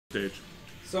stage.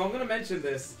 So I'm gonna mention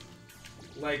this,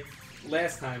 like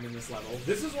last time in this level.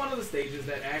 This is one of the stages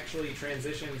that actually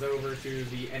transitions over to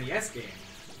the NES game,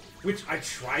 which I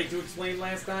tried to explain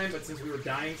last time, but since we were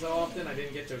dying so often, I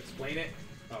didn't get to explain it.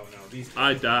 Oh no, these.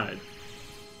 I died.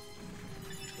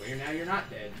 Well, now you're not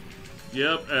dead.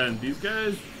 Yep, and these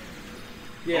guys.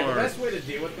 Yeah, the best way to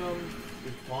deal with them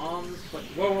is bombs. But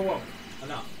whoa, whoa, whoa!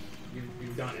 Enough.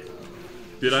 You've done it.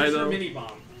 Did I though? Shoot your mini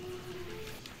bomb.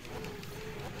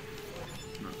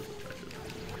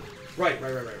 Right.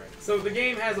 So the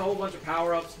game has a whole bunch of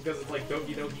power-ups because it's like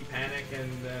Doki Doki Panic,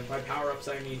 and by power-ups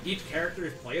I mean each character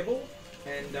is playable,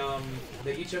 and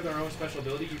they each have their own special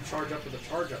ability. You charge up with a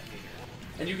charge-up meter.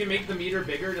 And you can make the meter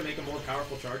bigger to make a more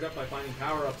powerful charge-up by finding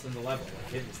power-ups in the level,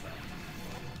 like hidden stuff.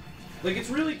 Like, it's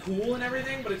really cool and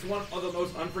everything, but it's one of the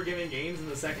most unforgiving games in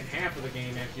the second half of the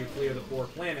game after you clear the 4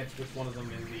 planets, which one of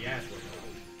them is the asteroid.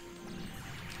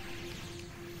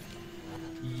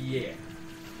 Yeah.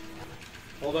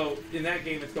 Although, in that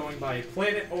game, it's going by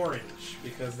Planet Orange,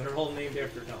 because they're all named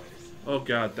after colors. Oh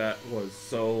god, that was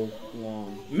so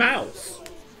long. Mouse!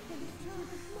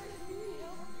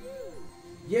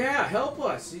 Yeah, help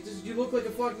us! You look like a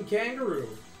fucking kangaroo.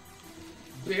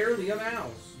 Barely a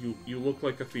mouse. You look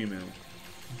like a female.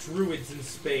 Druids in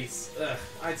space. Ugh,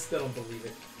 I still don't believe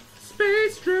it.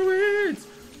 Space druids!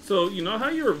 So, you know how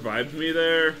you revived me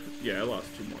there? Yeah, I lost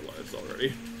 2 more lives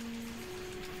already.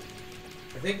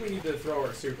 I think we need to throw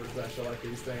our super special at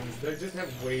these things. They just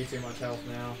have way too much health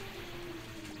now.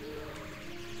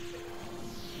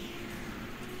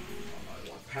 I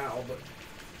want POW, but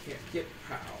can't get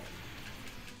POW.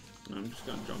 I'm just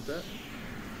gonna jump that.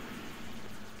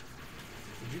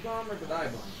 Did you bomb or did I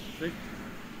bomb?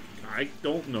 I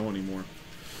don't know anymore.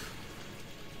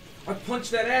 I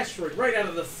punched that asteroid right out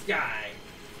of the sky!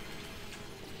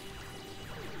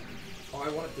 Oh, I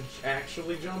wanted to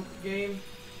actually jump game?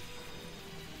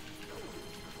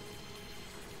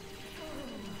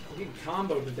 I'm getting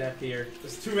comboed to death here.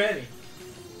 There's too many.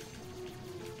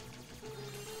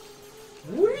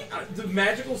 The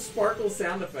magical sparkle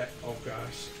sound effect. Oh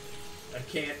gosh. I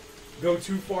can't go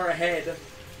too far ahead.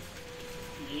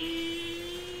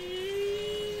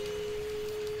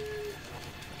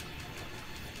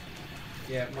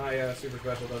 Yeah, my super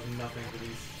special does nothing to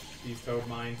these toad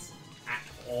mines at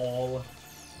all.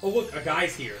 Oh look, a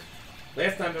guy's here.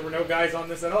 Last time there were no guys on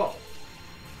this at all.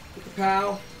 Get the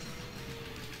POW.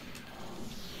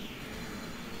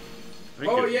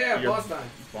 Oh yeah, boss time.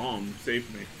 Bomb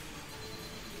saved me.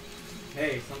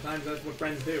 Hey, sometimes that's what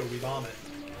friends do. We bomb it.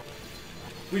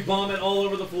 We bomb it all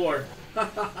over the floor.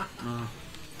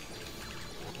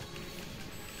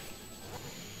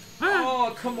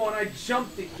 Oh, come on. I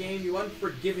jumped the game, you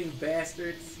unforgiving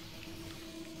bastards.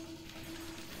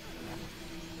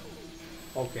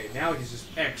 Okay, now he's just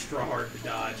extra hard to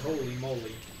dodge. Holy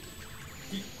moly.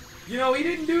 You know, he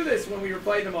didn't do this when we were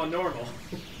fighting him on normal.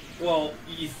 Well,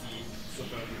 easy,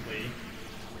 supposedly.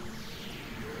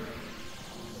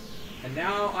 And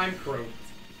now I'm croaked.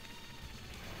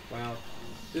 Wow.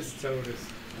 This toad is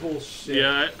bullshit.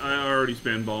 Yeah, I already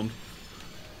spam bombed.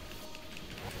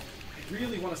 I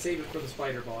really want to save it for the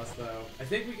spider boss, though. I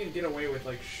think we can get away with,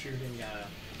 like, shooting,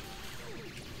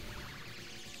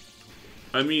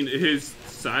 I mean, his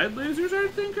side lasers, I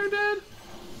think, are dead?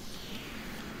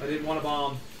 I didn't want to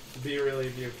bomb, to be really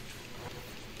of you.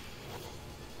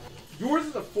 Yours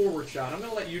is a forward shot. I'm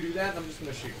going to let you do that, and I'm just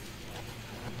going to shoot.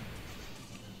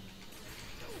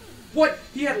 What?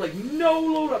 He had, like, no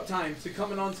load-up times to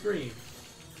coming on screen.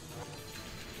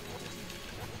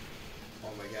 Oh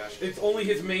my gosh. It's only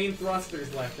his main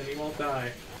thrusters left, and he won't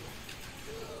die.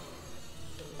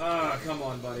 Ah, come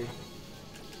on, buddy.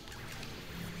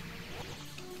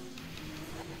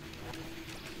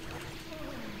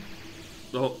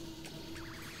 Oh.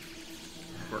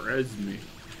 Res me.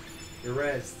 You're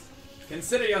rezzed.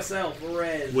 Consider yourself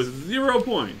rezzed. With 0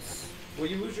 points. Well,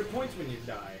 you lose your points when you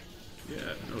die.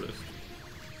 Yeah, noticed.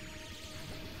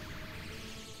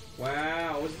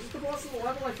 Wow, was this the boss of the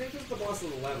level? I think this is the boss of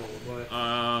the level, but...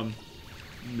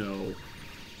 no.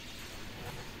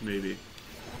 Maybe.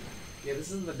 Yeah,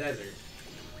 this is in the desert.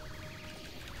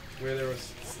 Where there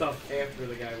was stuff after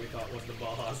the guy we thought was the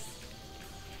boss.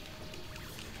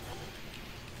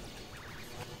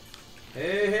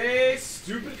 Hey, hey,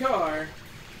 stupid car!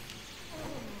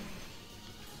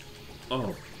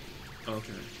 Oh.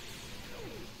 Okay.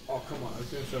 Oh, come on, I was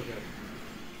doing so good.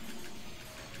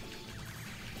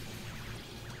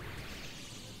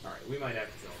 Alright, we might have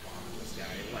to throw a bomb on this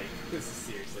guy. Like, this is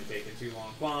seriously taking too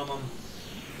long. Bomb him.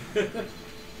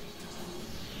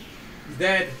 He's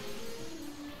dead.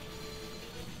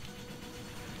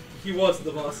 He was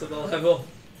the boss of the level.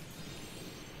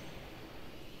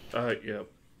 Yeah. Oh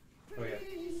yeah.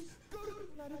 Go to the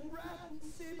planet rat and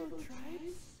saber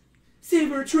tribes.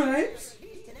 Saber tribes?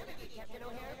 Used to navigate, Captain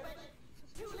O'Hara, but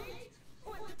too late.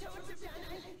 What the toads have done,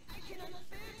 I cannot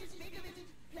bear to speak of it.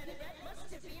 Planet Rat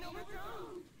must have been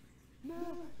overthrown.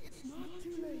 No, it's not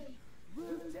too late.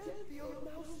 Rodent, the old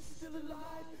mouse, is still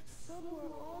alive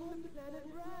somewhere on the planet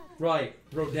rat. Right,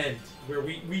 Rodent. Where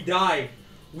we died.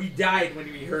 We died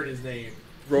when we heard his name.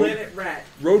 Planet Rat.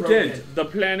 Rodent, the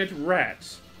planet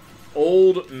rat.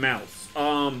 Old mouse.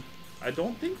 I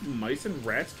don't think mice and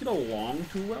rats get along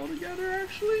too well together,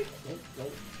 actually.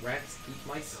 Nope. Rats eat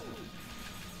mice.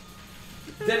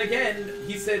 Then again,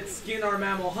 he said skin our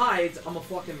mammal hides. I'm a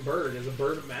fucking bird. Is a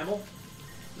bird a mammal?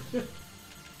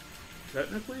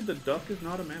 Technically, the duck is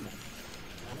not a mammal.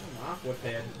 I'm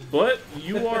aquaped. But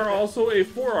you are also a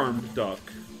four-armed duck.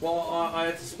 Well,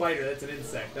 that's a spider. That's an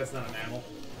insect. That's not a mammal.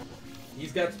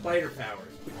 He's got spider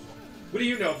powers. What do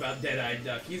you know about Dead-Eyed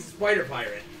Duck? He's a spider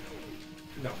pirate.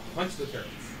 No, punch the turrets.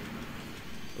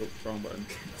 Oh, wrong button.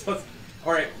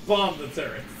 Alright, bomb the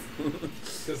turrets.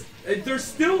 Because they're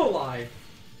still alive.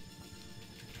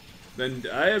 Then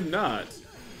I am not.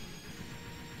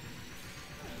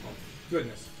 Oh,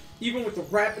 goodness. Even with the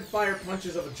rapid fire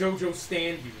punches of a JoJo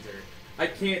stand user, I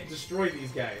can't destroy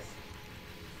these guys.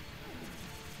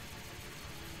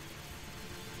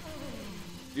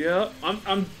 Yeah,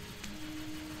 I'm.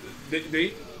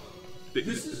 They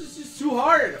This is just too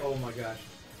hard. Oh my gosh.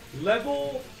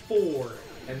 Level 4,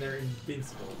 and they're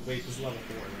invincible. Wait, this is level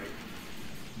 4, right?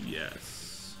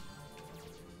 Yes.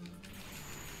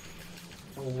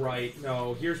 Oh, right.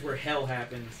 No, here's where hell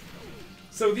happens.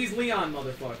 So these Leon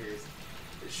motherfuckers,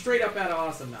 straight up out of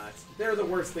Awesome Knots, they're the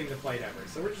worst thing to fight ever.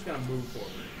 So we're just gonna move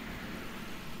forward.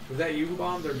 Was that you who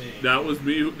bombed or me? That was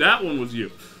me. That one was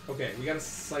you. Okay, we gotta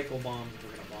cycle bomb if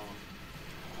we're gonna bomb.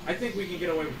 I think we can get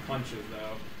away with punches,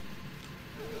 though.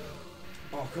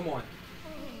 Oh, come on.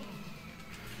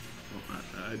 Oh,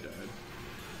 I died.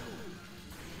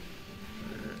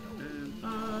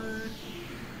 And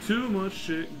too much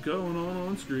shit going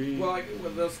on screen. Well,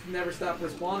 they'll never stop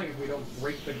respawning if we don't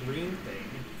break the green thing.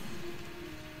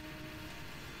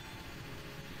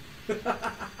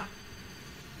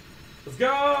 Let's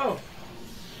go!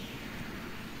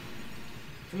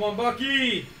 Come on,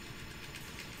 Bucky!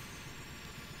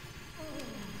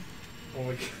 Oh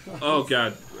my god. Oh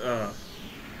god.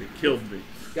 It killed me.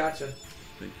 Gotcha.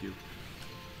 Thank you.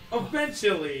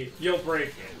 Eventually, you'll break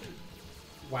it.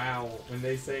 Wow, when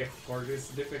they say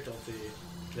hardest difficulty,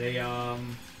 they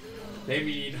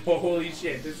mean holy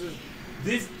shit.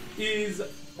 This is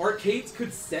arcades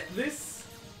could set this.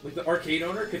 Like the arcade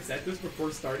owner could set this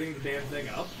before starting the damn thing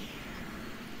up.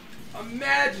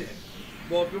 Imagine.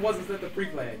 Well, if it wasn't set to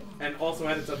pre-play and also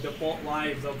had its default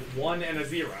lives of 1 and a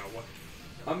 0.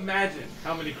 Imagine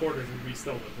how many quarters would be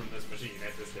stolen from this machine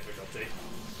at this difficulty.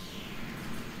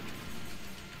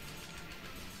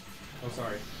 Oh,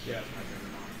 sorry. Yeah, it's my turn.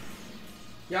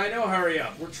 Yeah, I know. Hurry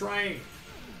up. We're trying.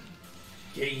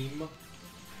 Game.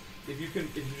 If you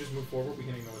just move forward, we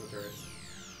can ignore the turrets.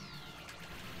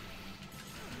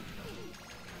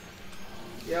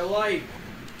 Yeah, light.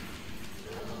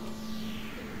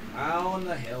 How in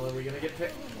the hell are we gonna get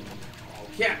picked? Oh,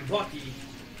 Captain Bucky.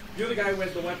 You're the guy who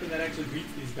has the weapon that actually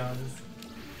beats these guns.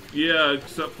 Yeah,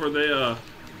 except for they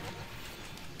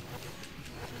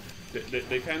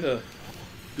kind of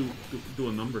do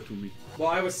a number to me. Well,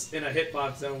 I was in a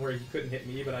hitbox zone where he couldn't hit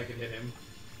me, but I could hit him.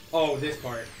 Oh, this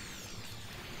part.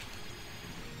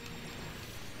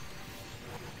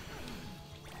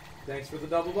 Thanks for the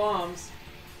double bombs.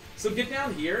 So get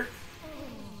down here.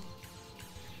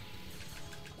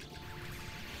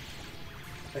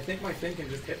 I think my thing can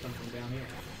just hit them from down here.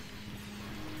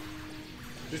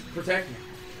 Just protect me.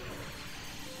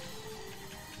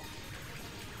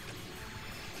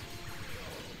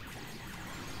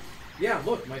 Yeah,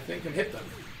 look, my thing can hit them.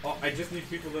 Oh, I just need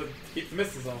people to keep the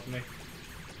missiles off me.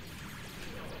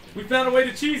 We found a way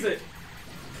to cheese it!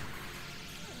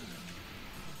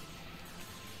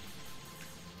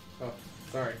 Oh,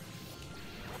 sorry.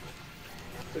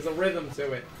 There's a rhythm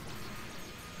to it.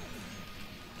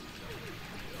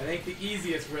 It ain't the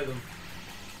easiest rhythm.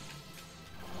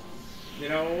 You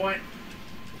know what?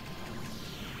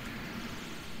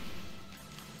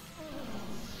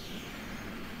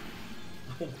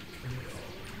 Oh my goodness.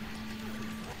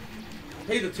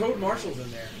 Hey, the Toad Marshal's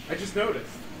in there. I just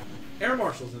noticed. Air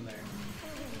Marshal's in there.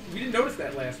 We didn't notice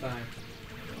that last time.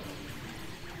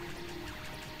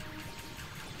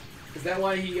 Is that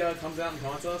why he comes out and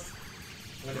taunts us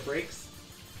when it breaks?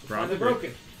 It's finally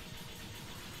broken.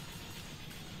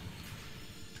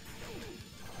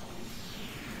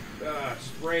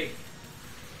 Just break.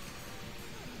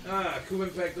 Ah,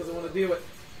 Kuuimpact doesn't want to deal with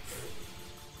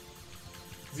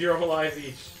 0 lives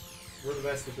each. We're the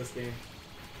best at this game.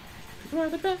 We're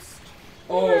the best.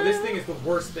 Oh, this thing is the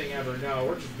worst thing ever. No,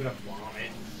 we're just gonna bomb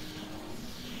it.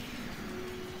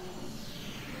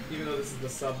 Even though this is the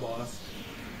sub-boss.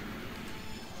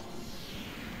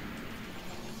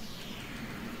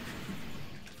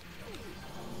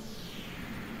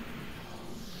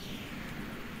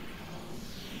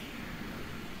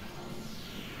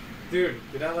 Dude,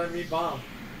 you're not letting me bomb.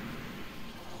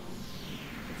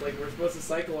 It's like we're supposed to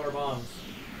cycle our bombs.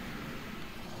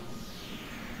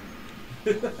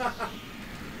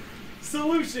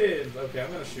 Solutions! Okay,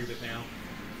 I'm gonna shoot it now.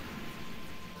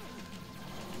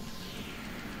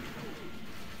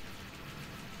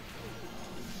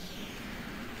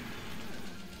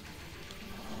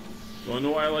 Do I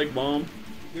know why I like bomb?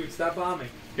 Dude, stop bombing.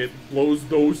 It blows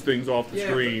those things off the Yeah,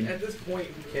 screen. but at this point,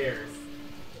 who cares?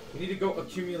 We need to go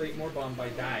accumulate more bomb by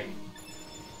dying.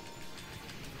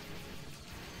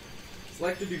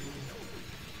 Select the dude.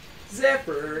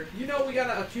 Zephyr, you know we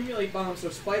gotta accumulate bombs so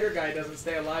Spider Guy doesn't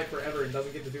stay alive forever and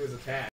doesn't get to do his attack.